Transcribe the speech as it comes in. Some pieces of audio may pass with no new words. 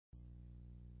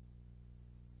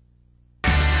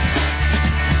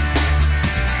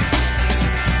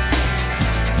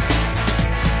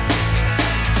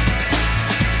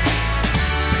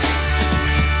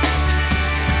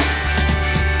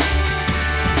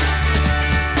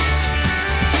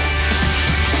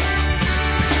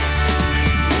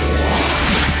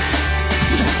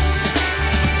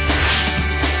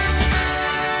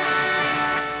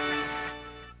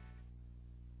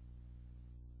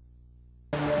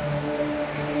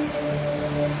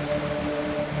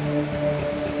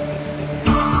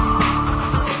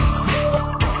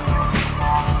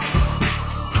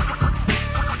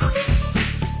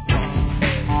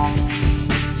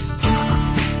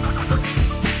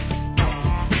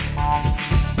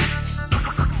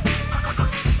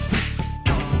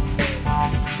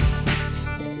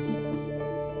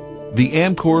The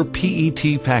AMCOR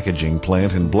PET packaging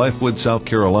plant in Blythewood, South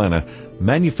Carolina,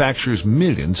 manufactures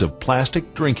millions of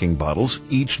plastic drinking bottles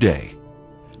each day.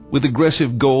 With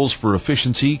aggressive goals for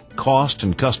efficiency, cost,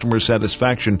 and customer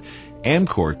satisfaction,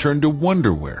 AMCOR turned to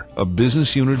Wonderware, a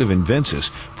business unit of Invencis,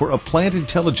 for a plant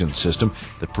intelligence system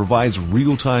that provides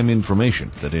real-time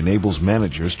information that enables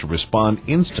managers to respond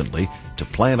instantly to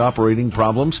plant operating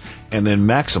problems and then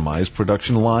maximize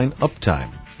production line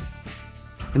uptime.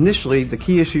 Initially, the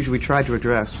key issues we tried to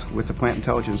address with the plant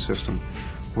intelligence system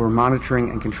were monitoring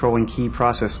and controlling key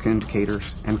process indicators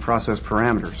and process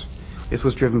parameters. This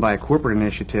was driven by a corporate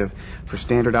initiative for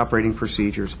standard operating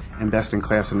procedures and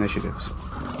best-in-class initiatives.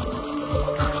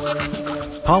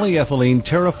 Polyethylene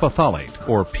terephthalate,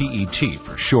 or PET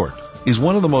for short, is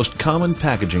one of the most common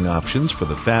packaging options for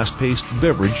the fast-paced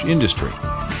beverage industry.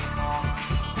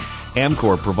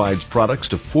 AMCOR provides products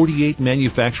to 48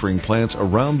 manufacturing plants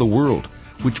around the world,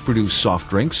 which produce soft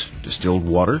drinks, distilled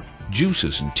water,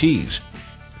 juices and teas,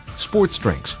 sports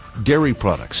drinks, dairy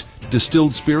products,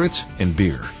 distilled spirits, and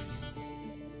beer.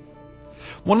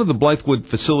 One of the Blythewood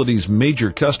facility's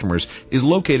major customers is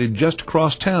located just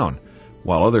across town,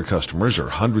 while other customers are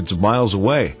hundreds of miles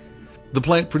away. The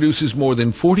plant produces more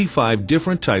than 45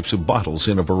 different types of bottles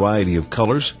in a variety of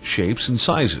colors, shapes, and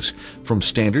sizes, from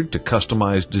standard to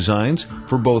customized designs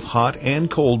for both hot and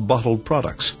cold bottled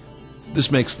products.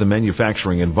 This makes the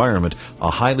manufacturing environment a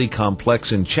highly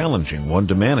complex and challenging one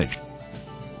to manage.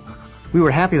 We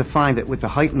were happy to find that with the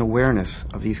heightened awareness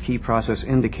of these key process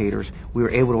indicators, we were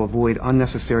able to avoid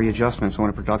unnecessary adjustments on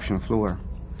a production floor.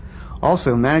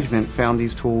 Also, management found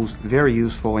these tools very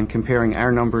useful in comparing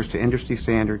our numbers to industry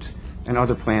standards and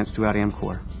other plants throughout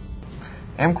AMCOR.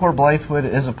 AMCOR Blythewood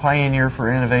is a pioneer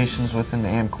for innovations within the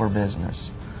AMCOR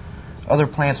business. Other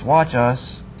plants watch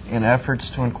us in efforts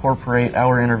to incorporate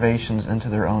our innovations into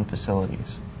their own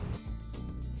facilities.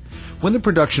 When the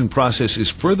production process is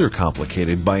further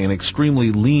complicated by an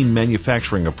extremely lean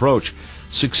manufacturing approach,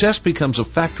 success becomes a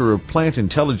factor of plant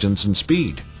intelligence and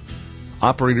speed.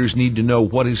 Operators need to know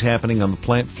what is happening on the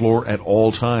plant floor at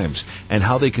all times and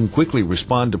how they can quickly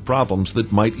respond to problems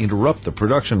that might interrupt the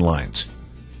production lines.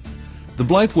 The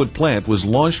Blythewood plant was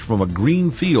launched from a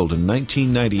green field in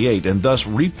 1998 and thus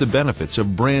reaped the benefits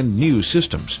of brand new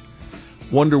systems.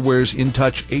 Wonderware's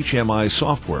InTouch HMI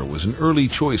software was an early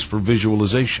choice for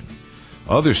visualization.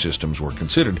 Other systems were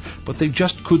considered, but they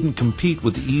just couldn't compete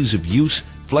with the ease of use,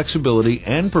 flexibility,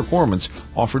 and performance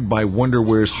offered by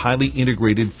Wonderware's highly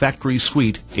integrated factory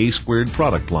suite A²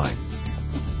 product line.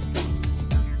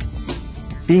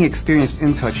 Being experienced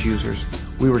InTouch users,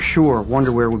 we were sure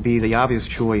Wonderware would be the obvious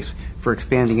choice for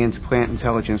expanding into plant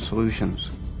intelligence solutions.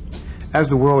 As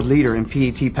the world leader in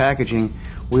PET packaging,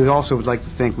 we also would like to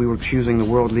think we were choosing the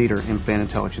world leader in plant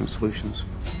intelligence solutions.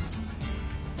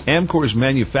 AMCOR's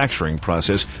manufacturing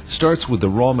process starts with the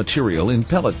raw material in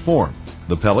pellet form.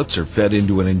 The pellets are fed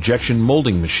into an injection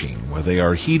molding machine where they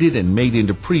are heated and made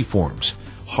into preforms,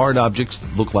 hard objects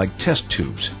that look like test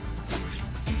tubes.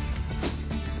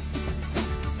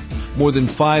 More than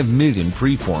 5 million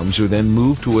preforms are then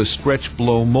moved to a stretch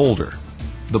blow molder.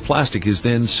 The plastic is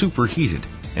then superheated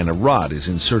and a rod is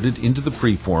inserted into the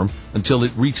preform until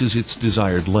it reaches its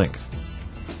desired length.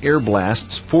 Air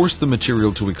blasts force the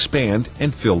material to expand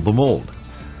and fill the mold.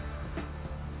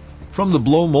 From the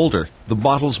blow molder, the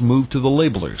bottles move to the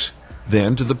labelers,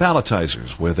 then to the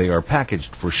palletizers where they are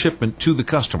packaged for shipment to the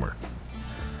customer.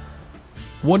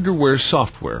 Wonderware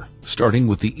software, starting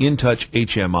with the InTouch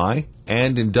HMI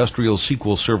and Industrial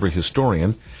SQL Server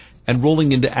Historian, and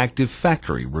rolling into Active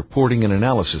Factory reporting and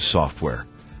analysis software,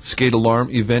 SCADA Alarm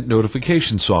event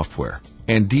notification software,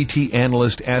 and DT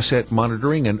Analyst asset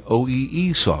monitoring and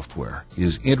OEE software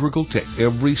is integral to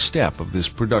every step of this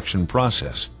production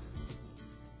process.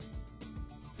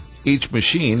 Each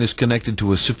machine is connected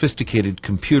to a sophisticated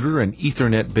computer and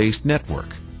Ethernet-based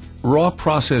network. Raw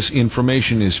process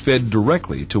information is fed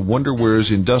directly to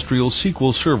Wonderware's Industrial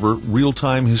SQL Server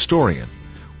Real-Time Historian,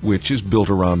 which is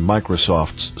built around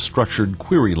Microsoft's structured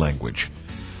query language.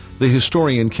 The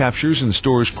historian captures and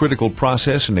stores critical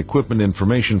process and equipment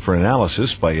information for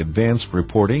analysis by advanced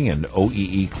reporting and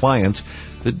OEE clients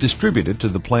that distribute it to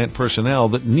the plant personnel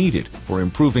that need it for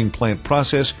improving plant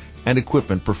process and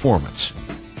equipment performance.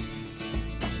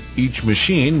 Each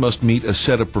machine must meet a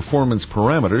set of performance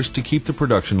parameters to keep the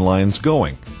production lines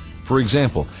going. For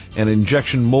example, an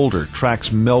injection molder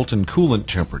tracks melt and coolant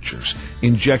temperatures,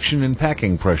 injection and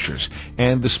packing pressures,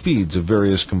 and the speeds of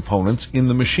various components in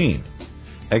the machine.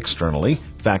 Externally,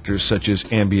 factors such as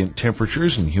ambient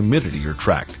temperatures and humidity are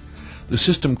tracked. The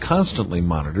system constantly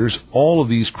monitors all of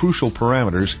these crucial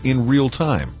parameters in real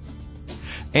time.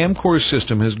 AMCOR's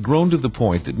system has grown to the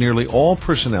point that nearly all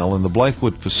personnel in the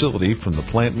Blythewood facility, from the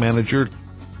plant manager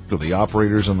to the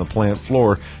operators on the plant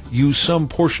floor, use some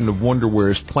portion of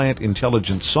Wonderware's plant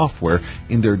intelligence software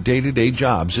in their day-to-day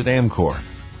jobs at AMCOR.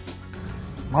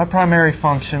 My primary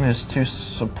function is to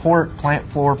support plant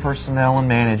floor personnel and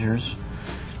managers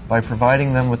by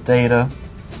providing them with data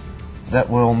that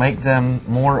will make them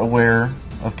more aware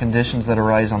of conditions that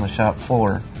arise on the shop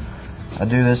floor. I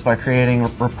do this by creating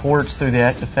reports through the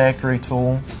Active Factory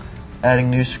tool, adding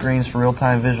new screens for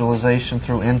real-time visualization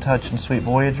through InTouch and Suite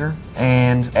Voyager,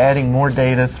 and adding more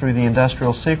data through the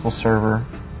industrial SQL server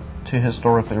to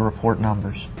historically report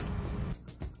numbers.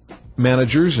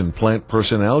 Managers and plant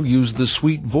personnel use the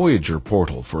Suite Voyager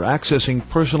portal for accessing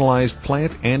personalized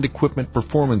plant and equipment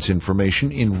performance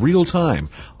information in real time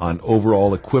on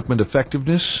overall equipment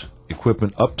effectiveness,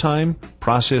 equipment uptime,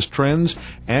 process trends,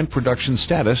 and production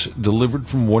status delivered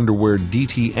from Wonderware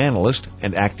DT Analyst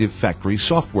and Active Factory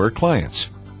software clients.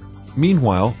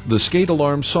 Meanwhile, the SCADA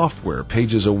Alarm software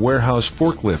pages a warehouse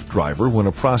forklift driver when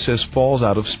a process falls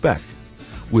out of spec.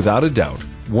 Without a doubt,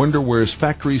 Wonderware's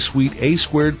Factory Suite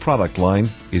A² product line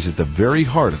is at the very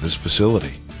heart of this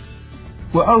facility.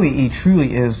 Well, OEE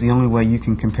truly is the only way you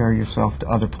can compare yourself to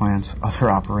other plants, other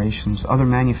operations, other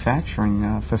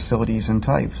manufacturing facilities and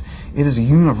types. It is a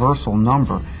universal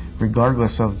number,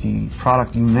 regardless of the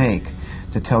product you make,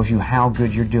 that tells you how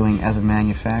good you're doing as a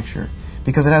manufacturer,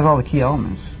 because it has all the key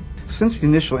elements. Since the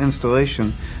initial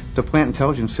installation, the plant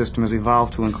intelligence system has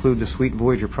evolved to include the Suite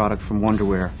Voyager product from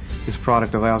Wonderware. This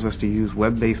product allows us to use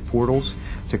web-based portals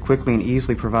to quickly and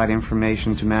easily provide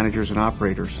information to managers and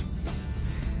operators.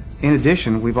 In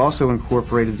addition, we've also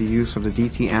incorporated the use of the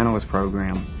DT Analyst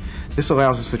program. This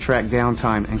allows us to track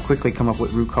downtime and quickly come up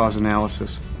with root cause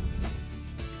analysis.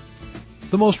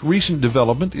 The most recent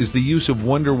development is the use of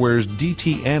Wonderware's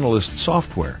DT Analyst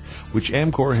software, which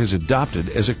AMCOR has adopted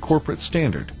as a corporate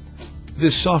standard.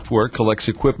 This software collects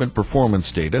equipment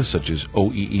performance data, such as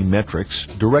OEE metrics,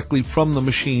 directly from the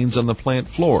machines on the plant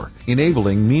floor,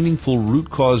 enabling meaningful root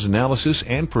cause analysis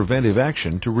and preventive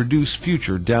action to reduce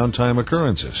future downtime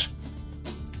occurrences.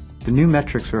 The new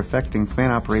metrics are affecting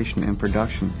plant operation and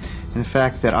production, and the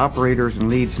fact that operators and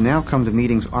leads now come to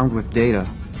meetings armed with data.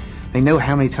 They know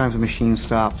how many times a machine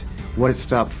stopped, what it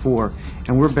stopped for,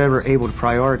 and we're better able to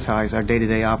prioritize our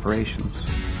day-to-day operations.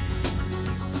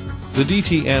 The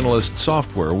DT Analyst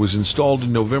software was installed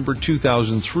in November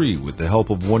 2003 with the help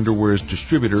of Wonderware's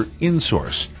distributor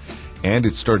InSource, and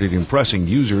it started impressing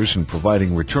users and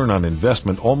providing return on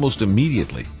investment almost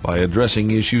immediately by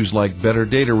addressing issues like better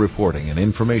data reporting and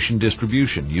information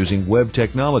distribution using web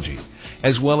technology,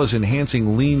 as well as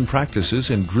enhancing lean practices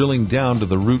and drilling down to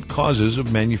the root causes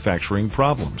of manufacturing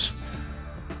problems.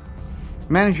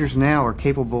 Managers now are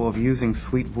capable of using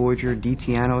Suite Voyager,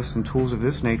 DT Analyst, and tools of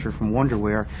this nature from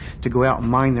Wonderware to go out and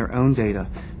mine their own data.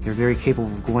 They're very capable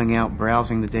of going out,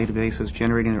 browsing the databases,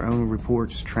 generating their own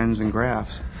reports, trends, and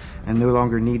graphs, and no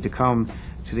longer need to come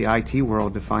to the IT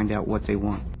world to find out what they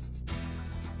want.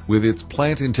 With its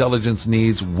plant intelligence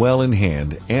needs well in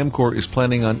hand, AMCOR is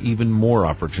planning on even more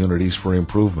opportunities for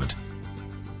improvement.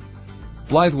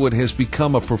 Blythewood has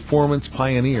become a performance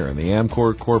pioneer in the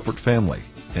AMCOR corporate family,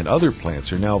 and other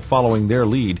plants are now following their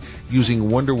lead using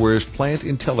Wonderware's plant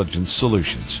intelligence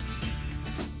solutions.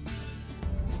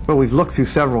 Well, we've looked through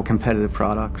several competitive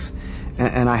products,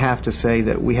 and I have to say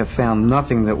that we have found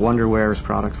nothing that Wonderware's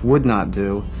products would not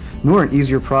do, nor an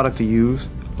easier product to use,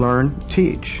 learn,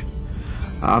 teach.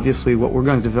 Obviously, what we're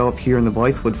going to develop here in the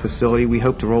Blythewood facility, we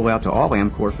hope to roll out to all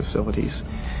AMCOR facilities,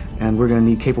 and we're going to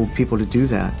need capable people to do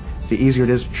that. The easier it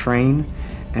is to train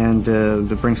and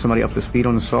to bring somebody up to speed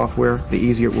on the software, the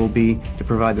easier it will be to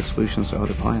provide the solutions to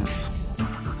other plants.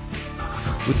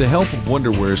 With the help of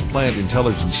Wonderware's plant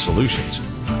intelligence solutions,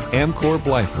 AMCOR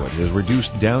Blythewood has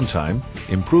reduced downtime,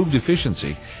 improved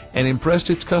efficiency, and impressed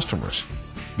its customers,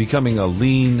 becoming a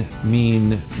lean,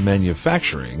 mean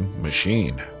manufacturing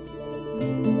machine.